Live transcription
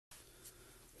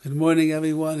Good morning,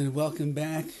 everyone, and welcome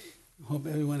back. Hope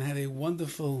everyone had a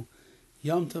wonderful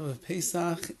Yom Tov of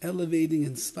Pesach, elevating,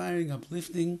 inspiring,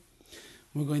 uplifting.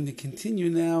 We're going to continue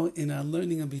now in our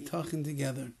learning of Bitachon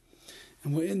together.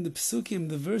 And we're in the Psukim.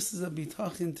 The verses of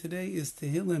Bitachon today is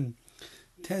Tehillim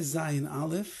Tez Zayin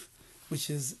Aleph,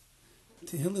 which is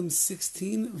Tehillim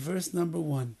 16, verse number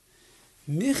 1.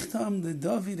 Michtam le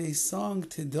Dovid, a song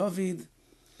to Dovid.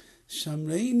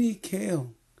 Shamreini Keel,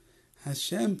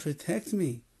 Hashem, protect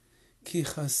me. Ki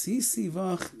chasisi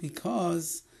vach,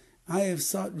 because I have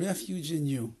sought refuge in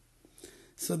you.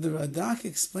 So the Radak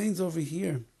explains over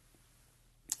here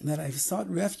that I've sought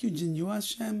refuge in you,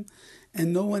 Hashem,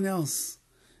 and no one else,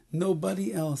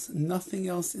 nobody else, nothing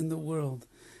else in the world.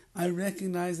 I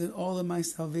recognize that all of my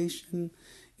salvation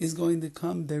is going to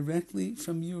come directly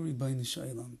from you, Rabbi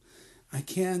Shalom. I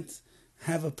can't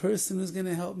have a person who's going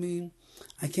to help me.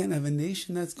 I can't have a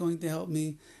nation that's going to help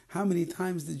me. How many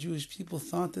times the Jewish people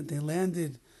thought that they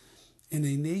landed in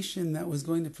a nation that was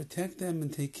going to protect them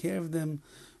and take care of them,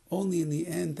 only in the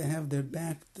end to have their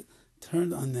back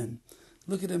turned on them.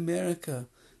 Look at America,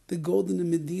 the Golden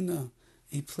Medina,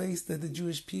 a place that the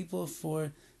Jewish people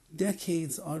for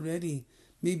decades already,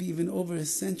 maybe even over a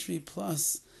century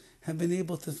plus, have been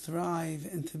able to thrive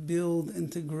and to build and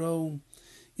to grow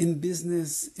in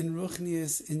business, in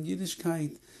Ruchnius, in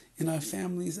Yiddishkeit, in our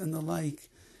families and the like.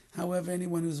 However,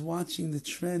 anyone who's watching the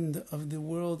trend of the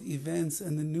world events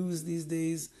and the news these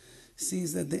days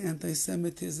sees that the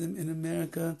anti-Semitism in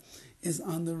America is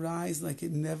on the rise like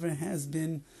it never has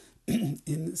been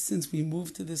since we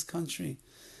moved to this country.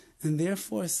 And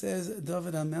therefore, says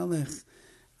Dovid HaMelech,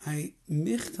 I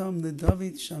michtam le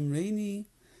Dovid Shamreini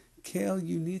Keel,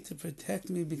 you need to protect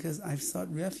me because I've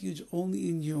sought refuge only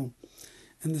in you.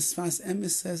 And the Sfas Emes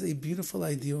says a beautiful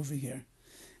idea over here,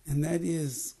 and that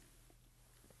is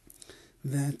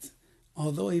that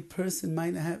although a person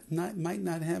might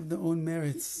not have their own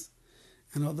merits,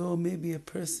 and although maybe a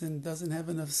person doesn't have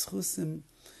enough schusim,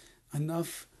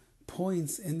 enough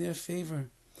points in their favor,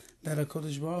 that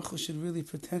HaKadosh Baruch Hu should really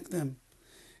protect them.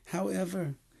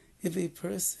 However, if a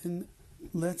person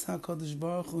lets HaKadosh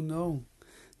Baruch Hu know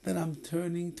that I'm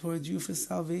turning towards you for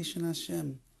salvation,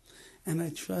 Hashem, and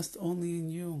I trust only in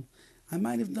you. I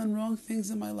might have done wrong things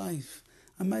in my life.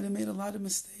 I might have made a lot of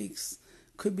mistakes.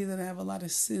 Could be that I have a lot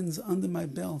of sins under my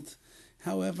belt.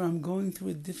 However, I'm going through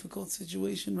a difficult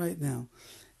situation right now.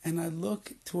 And I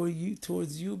look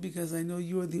towards you because I know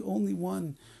you are the only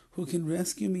one who can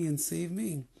rescue me and save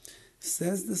me.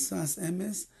 Says the Sfas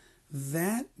Emes,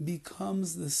 that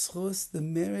becomes the schus, the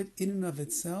merit in and of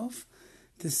itself,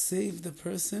 to save the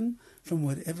person from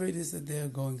whatever it is that they are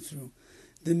going through.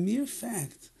 The mere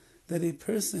fact that a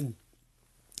person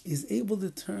is able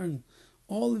to turn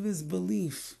all of his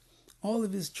belief, all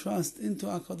of his trust into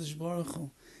HaKadosh Baruch Hu,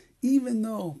 even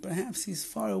though perhaps he's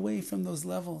far away from those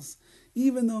levels,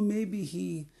 even though maybe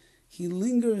he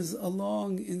lingers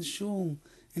along in shul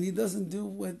and he doesn't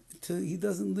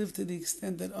live to the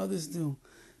extent that others do.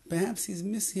 Perhaps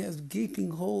he has gaping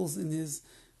holes in his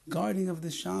guarding of the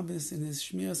Shabbos, in his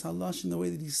shmiras halash, in the way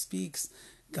that he speaks,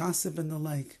 gossip and the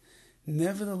like.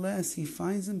 Nevertheless, he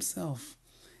finds himself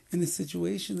in a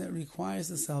situation that requires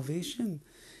the salvation,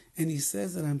 and he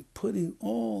says that I'm putting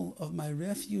all of my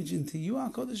refuge into you,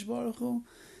 HaKadosh Baruch Hu.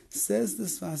 Says the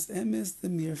Sfas Emes, the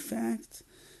mere fact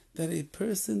that a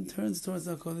person turns towards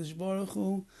HaKadosh Baruch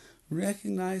Hu,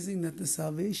 recognizing that the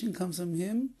salvation comes from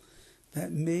him,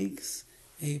 that makes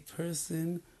a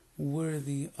person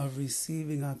worthy of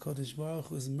receiving HaKadosh Baruch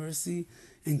Hu's mercy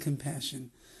and compassion.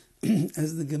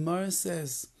 As the Gemara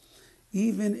says,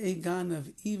 even a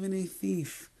ganav, even a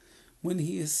thief, when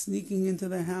he is sneaking into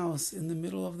the house in the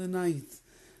middle of the night,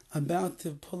 about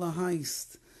to pull a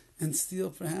heist and steal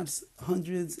perhaps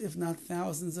hundreds, if not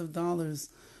thousands of dollars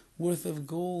worth of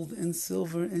gold and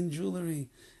silver and jewelry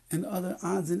and other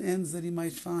odds and ends that he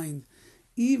might find,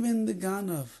 even the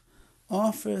ganav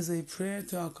offers a prayer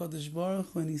to HaKadosh Baruch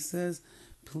Hu, and he says,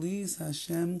 please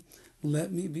Hashem,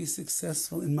 let me be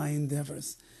successful in my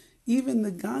endeavors. Even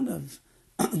the ganav,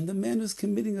 the man who's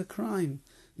committing a crime,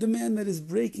 the man that is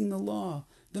breaking the law,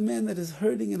 the man that is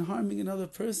hurting and harming another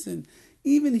person,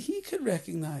 even he could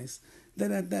recognize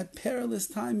that at that perilous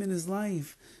time in his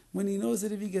life, when he knows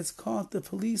that if he gets caught, the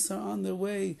police are on their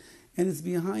way, and it's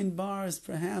behind bars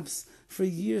perhaps for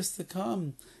years to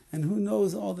come, and who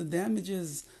knows all the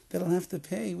damages that he'll have to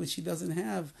pay, which he doesn't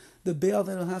have, the bail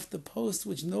that he'll have to post,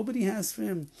 which nobody has for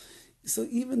him. So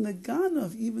even the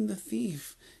ganav, even the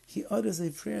thief, he utters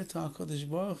a prayer to HaKadosh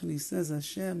Baruch Hu, and he says,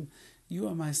 Hashem, you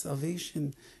are my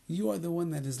salvation. You are the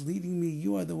one that is leading me.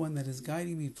 You are the one that is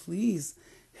guiding me. Please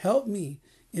help me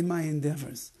in my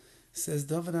endeavors. Says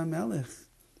Dovid HaMelech,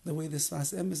 the way the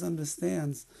Sfas Emes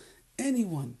understands,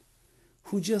 anyone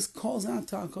who just calls out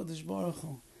to HaKadosh Baruch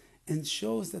Hu and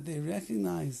shows that they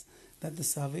recognize that the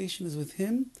salvation is with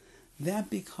Him, that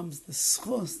becomes the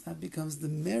schos, that becomes the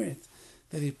merit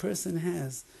that a person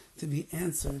has to be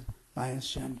answered by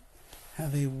Hashem.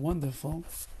 Have a wonderful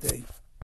day.